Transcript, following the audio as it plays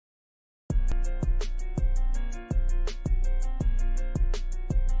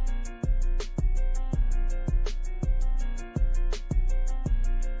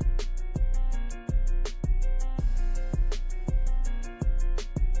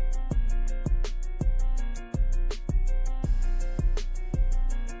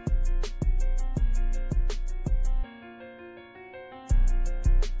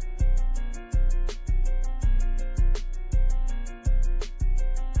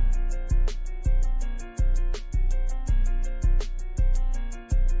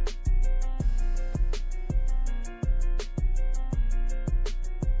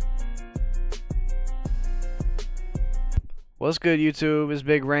What's good, YouTube? It's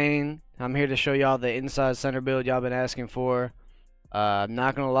Big Rain. I'm here to show y'all the inside center build y'all been asking for. I'm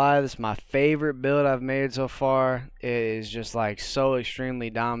not gonna lie, this is my favorite build I've made so far. It is just like so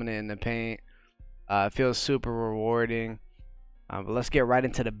extremely dominant in the paint. It feels super rewarding. But let's get right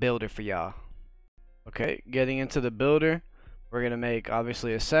into the builder for y'all. Okay, getting into the builder, we're gonna make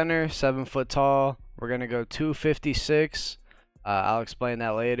obviously a center, 7 foot tall. We're gonna go 256. I'll explain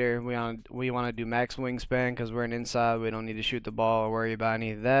that later. We want to do max wingspan because we're an inside. We don't need to shoot the ball or worry about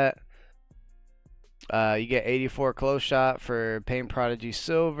any of that. You get 84 close shot for Paint Prodigy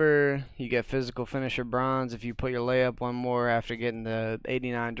Silver. You get Physical Finisher Bronze if you put your layup one more after getting the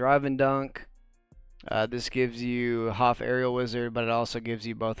 89 drive and dunk. This gives you Hoff Aerial Wizard, but it also gives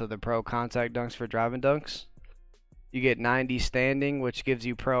you both of the Pro Contact Dunks for drive and dunks. You get 90 Standing, which gives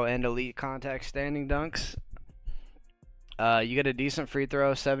you Pro and Elite Contact Standing dunks. You get a decent free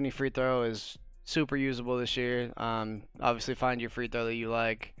throw. 70 free throw is super usable this year. Obviously find your free throw that you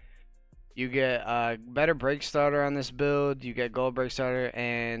like. You get better break starter on this build. You get gold break starter,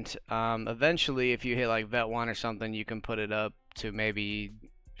 and eventually if you hit like vet 1 or something, you can put it up to maybe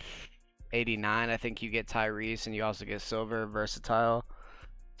 89. I think you get Tyrese, and you also get silver versatile.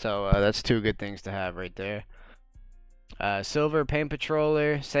 So that's two good things to have right there. Silver Paint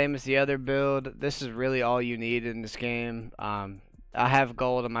Patroller, same as the other build. This is really all you need in this game. I have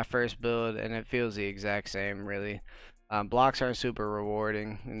gold in my first build, and it feels the exact same, really. Blocks aren't super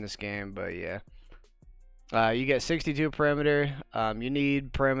rewarding in this game, but yeah. You get 62 perimeter. You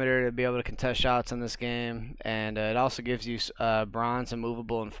need perimeter to be able to contest shots in this game, and it also gives you bronze and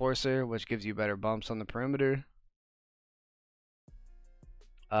movable enforcer, which gives you better bumps on the perimeter.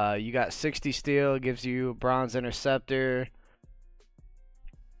 You got 60 steel, gives you bronze interceptor.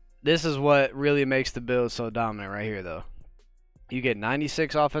 This is what really makes the build so dominant right here, though. You get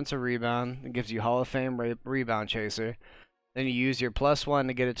 96 offensive rebound. It gives you Hall of Fame rebound chaser. Then you use your +1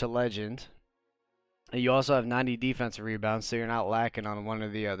 to get it to legend. And you also have 90 defensive rebounds, so you're not lacking on one or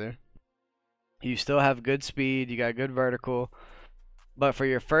the other. You still have good speed. You got good vertical. But for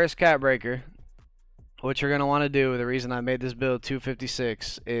your first cap breaker, what you're going to want to do, the reason I made this build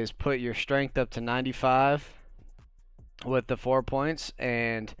 256, is put your strength up to 95 with the 4 points,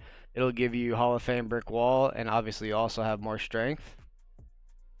 and it'll give you Hall of Fame brick wall, and obviously you also have more strength.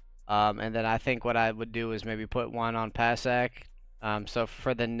 And then I think what I would do is maybe put 1 on Passac. So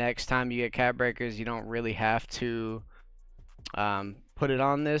for the next time you get cap breakers, you don't really have to put it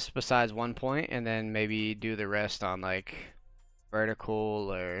on this besides 1 point, and then maybe do the rest on like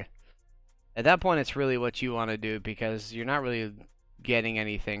vertical, or at that point it's really what you want to do because you're not really getting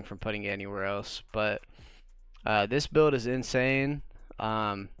anything from putting it anywhere else. But this build is insane.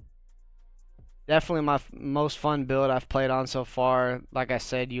 Definitely my most fun build I've played on so far. Like I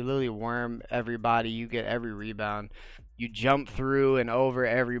said, you literally worm everybody. You get every rebound. You jump through and over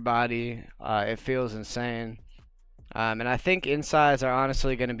everybody. It feels insane. And I think insides are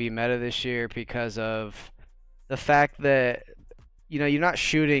honestly going to be meta this year because of the fact that, you know, you're not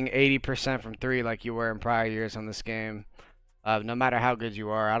shooting 80% from 3 like you were in prior years on this game. No matter how good you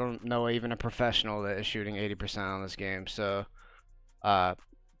are. I don't know even a professional that is shooting 80% on this game. So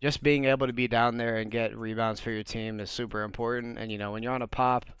just being able to be down there and get rebounds for your team is super important. And, you know, when you're on a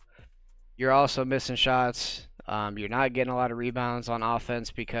pop, you're also missing shots. You're not getting a lot of rebounds on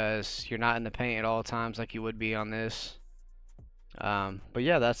offense because you're not in the paint at all times like you would be on this. But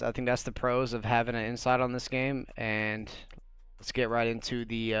yeah, I think that's the pros of having an inside on this game. And let's get right into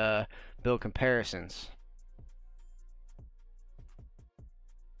the build comparisons.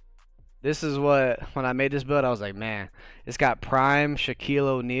 This is what, when I made this build, I was like, man, it's got prime Shaquille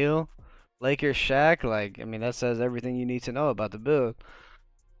O'Neal, Lakers Shaq. Like, I mean, that says everything you need to know about the build.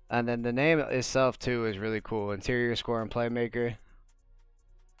 And then the name itself, too, is really cool. Interior scoring playmaker.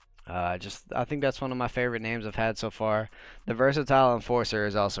 I think that's one of my favorite names I've had so far. The Versatile Enforcer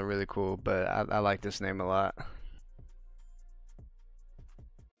is also really cool, but I like this name a lot.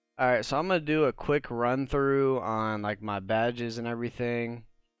 Alright, so I'm going to do a quick run through on like my badges and everything.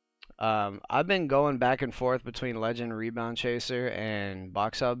 I've been going back and forth between Legend Rebound Chaser and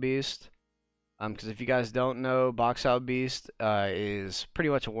Box Out Beast. Because if you guys don't know, Box Out Beast is pretty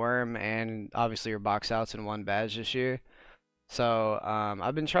much a worm, and obviously your box outs in one badge this year. So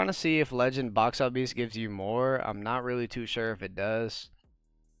I've been trying to see if Legend Box Out Beast gives you more. I'm not really too sure if it does.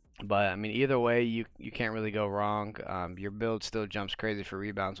 But I mean, either way, you can't really go wrong. Your build still jumps crazy for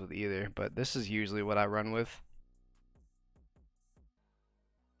rebounds with either, but this is usually what I run with.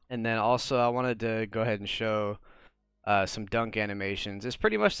 And then also I wanted to go ahead and show some dunk animations. It's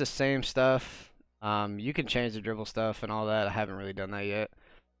pretty much the same stuff. You can change the dribble stuff and all that. I haven't really done that yet.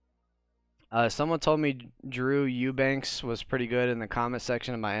 Someone told me Drew Eubanks was pretty good in the comment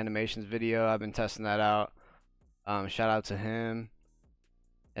section of my animations video. I've been testing that out. Shout out to him.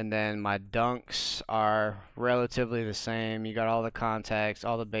 And then my dunks are relatively the same. You got all the contacts,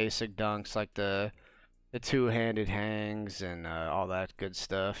 all the basic dunks like the two-handed hangs and all that good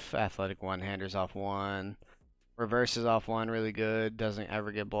stuff. Athletic one-handers off one. Reverses off one really good. Doesn't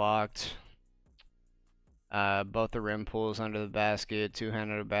ever get blocked. Both the rim pulls under the basket,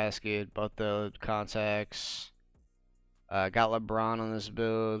 two-handed under the basket, both the contacts. Got LeBron on this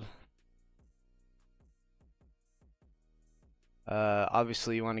build.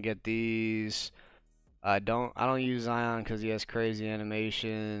 Obviously you want to get these. I don't use Zion because he has crazy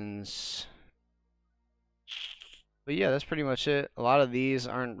animations. But yeah, that's pretty much it. A lot of these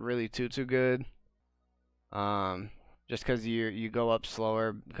aren't really too good. Just because you go up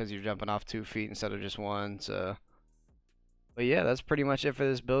slower because you're jumping off 2 feet instead of just one. So, but yeah, that's pretty much it for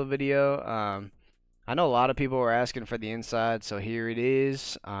this build video. I know a lot of people were asking for the inside, so here it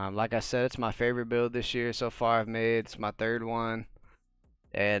is. Like I said, it's my favorite build this year so far I've made. It's my third one.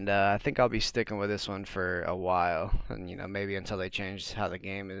 And I think I'll be sticking with this one for a while. And, you know, maybe until they change how the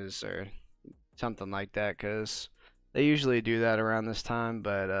game is or something like that. Because they usually do that around this time.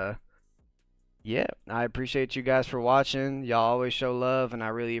 But, yeah, I appreciate you guys for watching. Y'all always show love, and I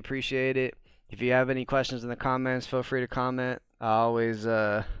really appreciate it. If you have any questions in the comments, feel free to comment. I always,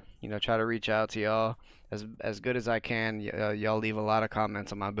 you know, try to reach out to y'all as good as I can. Y'all leave a lot of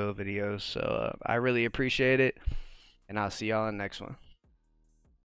comments on my build videos, so I really appreciate it, and I'll see y'all in the next one.